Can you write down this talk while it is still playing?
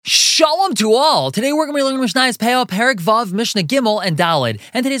Shalom to all! Today we're going to be learning Mishnah's Peah, Perek Vav, Mishnah Gimel, and Daled.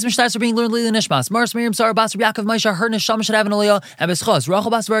 And today's Mishnahs are being learned Lila Nishmas, Mars, Miriam, Sarah, Bas, Yaakov, Maisha, Her, Nisham, Shadav, and Aliyah, and Beschos, Rachel,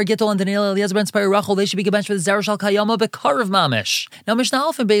 Bas, Bar, Gittel, and Daniel, Eliezer, Ben, Spire, Rachel. They should be gebenched for the Zerashal Kayama, Bekar of Mamish. Now, Mishnah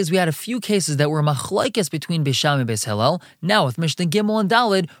Aleph and Beis, we had a few cases that were machlaikis between Beis Shammai and Beis Hillel. Now, with Mishnah Gimel and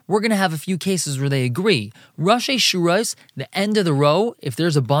Daled, we're going to have a few cases where they agree. Rashi Shurais, the end of the row, if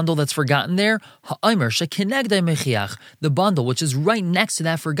there's a bundle that's forgotten there, Ha'omer, Shekinegdai Mechiach, the bundle which is right next to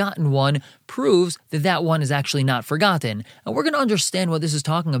that forgotten one, proves that that one is actually not forgotten. And we're going to understand what this is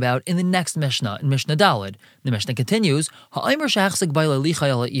talking about in the next Mishnah, in Mishnah Daled. The Mishnah continues,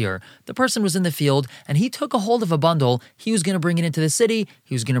 the person was in the field and he took a hold of a bundle. He was going to bring it into the city.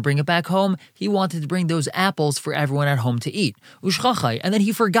 He was going to bring it back home. He wanted to bring those apples for everyone at home to eat. And then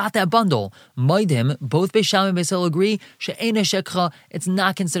he forgot that bundle. Maidim, both Beis Shammai and Beis Hillel agree, she'ena shekcha, it's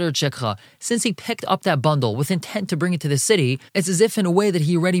not considered shekcha. Since he picked up that bundle with intent to bring it to the city, it's as if in a way that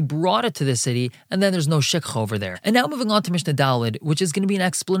he already brought it to the city, and then there's no shekcha over there. And now moving on to Mishnah Daled, which is going to be an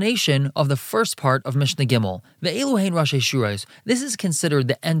explanation of the first part of Mishnah Gimel. Ve'elu hein rashi shurais. This is considered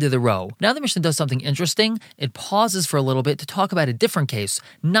the end of the row. Now the Mishnah does something interesting. It pauses for a little bit to talk about a different case,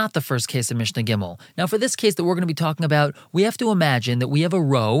 not the first case of Mishnah Gimel. Now for this case that we're going to be talking about, we have to imagine that we have a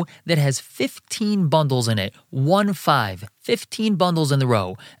row that has 15 bundles in it. 15 bundles in the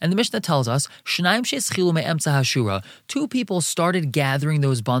row. And the Mishnah tells us, two people started gathering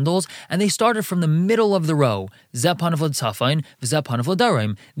those bundles, and they started from the middle of the row. This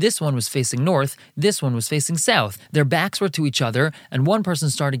one was facing north, this one was facing south. Their backs were to each other, and one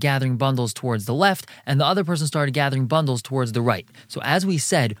person started gathering bundles towards the left, and the other person started gathering bundles towards the right. So as we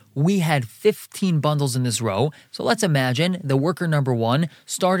said, we had 15 bundles in this row. So let's imagine the worker number 1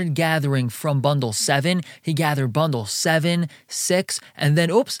 started gathering from bundle 7. He gathered bundle 7, 6, and then,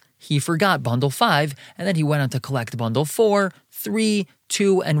 he forgot bundle 5, and then he went on to collect bundle 4, 3,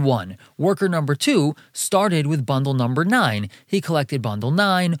 2, and 1. Worker number 2 started with bundle number 9. He collected bundle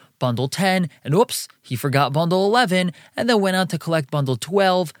 9, bundle 10, and he forgot bundle 11, and then went on to collect bundle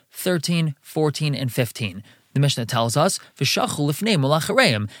 12, 13, 14, and 15. The Mishnah tells us,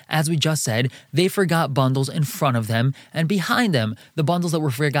 as we just said, they forgot bundles in front of them and behind them. The bundles that were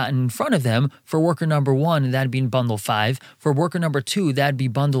forgotten in front of them, for worker number 1, that'd be bundle 5. For worker number 2, that'd be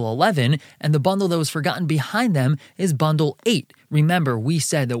bundle 11. And the bundle that was forgotten behind them is bundle 8. Remember, we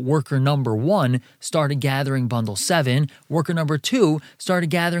said that worker number 1 started gathering bundle 7. Worker number 2 started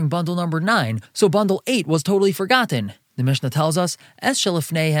gathering bundle number 9. So bundle 8 was totally forgotten. The Mishnah tells us, Es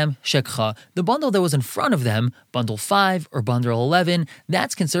shelifneihem shekcha, the bundle that was in front of them, bundle 5 or bundle 11,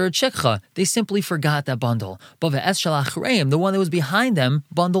 that's considered shekcha. They simply forgot that bundle. But es shelachreim, the one that was behind them,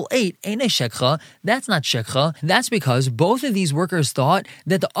 bundle 8, ain't a shekcha, that's not shekcha. That's because both of these workers thought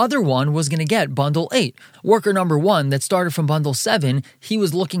that the other one was going to get bundle 8. Worker number 1 that started from bundle 7, he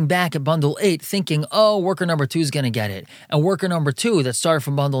was looking back at bundle 8 thinking, worker number 2 is going to get it. And worker number 2 that started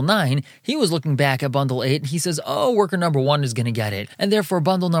from bundle 9, he was looking back at bundle 8 and he says, worker number 1 is going to get it. And therefore,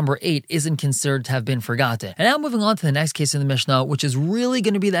 bundle number 8 isn't considered to have been forgotten. And now moving on to the next case in the Mishnah, which is really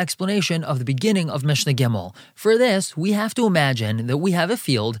going to be the explanation of the beginning of Mishnah Gimel. For this, we have to imagine that we have a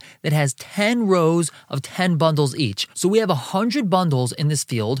field that has 10 rows of 10 bundles each. So we have 100 bundles in this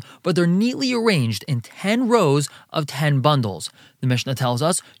field, but they're neatly arranged in 10 rows of 10 bundles. The Mishnah tells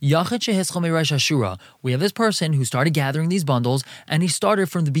us, we have this person who started gathering these bundles, and he started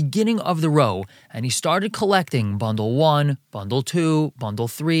from the beginning of the row, and he started collecting bundle 1, bundle 2, bundle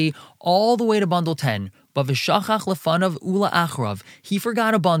 3, all the way to bundle 10. But v'shachach lefanav ula achrav, he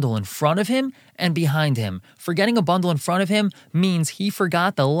forgot a bundle in front of him and behind him. Forgetting a bundle in front of him means he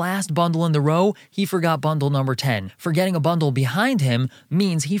forgot the last bundle in the row, he forgot bundle number 10. Forgetting a bundle behind him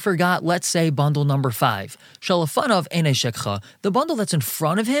means he forgot, let's say, bundle number 5. Shalafanav ene shekcha, the bundle that's in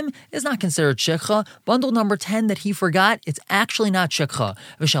front of him is not considered shekcha. Bundle number 10 that he forgot, it's actually not shekcha.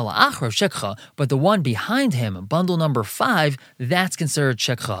 V'shala achrav shekcha, but the one behind him, bundle number 5, that's considered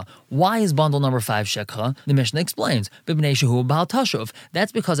shekcha. Why is bundle number 5 shekcha? The Mishnah explains,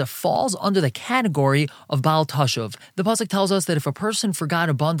 that's because it falls under the category of Baal Tashuv. The pasuk tells us that if a person forgot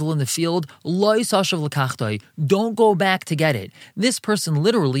a bundle in the field, don't go back to get it. This person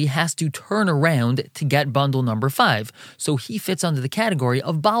literally has to turn around to get bundle number 5. So he fits under the category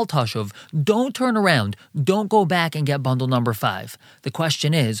of Baal Tashuv. Don't turn around. Don't go back and get bundle number 5. The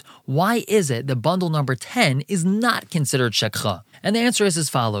question is, why is it that bundle number 10 is not considered shekcha? And the answer is as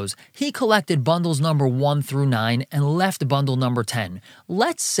follows. He collected bundles number 1 through 9 and left bundle number 10.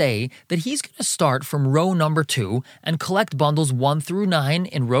 Let's say that he's going to start from row number 2 and collect bundles 1 through 9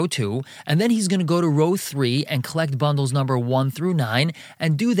 in row 2, and then he's going to go to row 3 and collect bundles number 1 through 9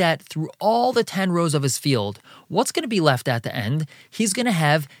 and do that through all the 10 rows of his field. What's going to be left at the end? He's going to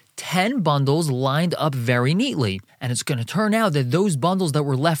have 10 bundles lined up very neatly. And it's going to turn out that those bundles that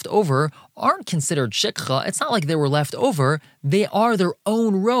were left over aren't considered shikha. It's not like they were left over. They are their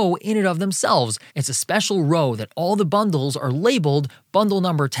own row in and of themselves. It's a special row that all the bundles are labeled bundle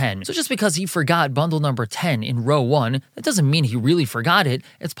number 10. So just because he forgot bundle number 10 in row 1, that doesn't mean he really forgot it.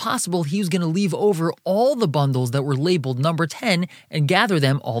 It's possible he was going to leave over all the bundles that were labeled number 10 and gather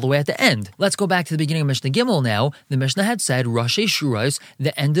them all the way at the end. Let's go back to the beginning of Mishnah Gimel now. The Mishnah had said, Rashi Shurais,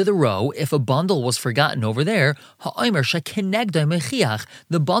 the end of the row, if a bundle was forgotten over there, ha'omer shekenegdoi mechiach,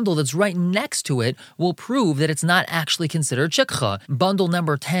 the bundle that's right next to it will prove that it's not actually considered shikha. Bundle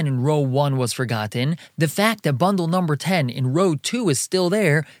number 10 in row 1 was forgotten. The fact that bundle number 10 in row 2 is still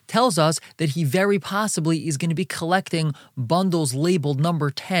there tells us that he very possibly is going to be collecting bundles labeled number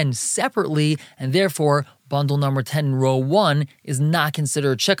 10 separately, and therefore bundle number 10 in row 1 is not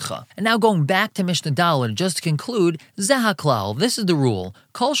considered shikha. And now going back to Mishnah Daled, just to conclude, Zehaklal, this is the rule.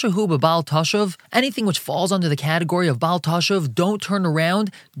 Kol shehu b'bal tashuv, anything which falls under the category of bal tashuv, don't turn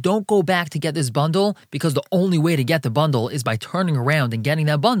around, don't go back to get this bundle, because the only way to get the bundle is by turning around and getting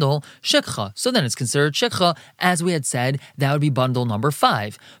that bundle, shikha. So then it's considered shikha. As we had said, that would be bundle number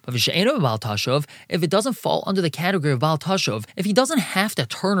 5. But v'she'eno b'bal tashuv, if it doesn't fall under the category of bal tashuv, if he doesn't have to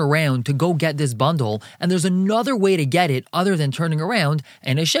turn around to go get this bundle, and there's another way to get it other than turning around,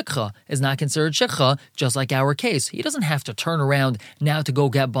 and a shikha is not considered shikha, just like our case. He doesn't have to turn around now to go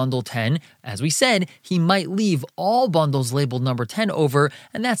get bundle 10. As we said, he might leave all bundles labeled number 10 over,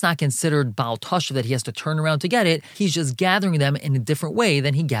 and that's not considered bal tashuv that he has to turn around to get it. He's just gathering them in a different way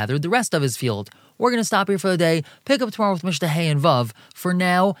than he gathered the rest of his field. We're going to stop here for the day, pick up tomorrow with Mishnah Hey and Vav. For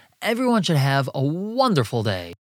now, everyone should have a wonderful day.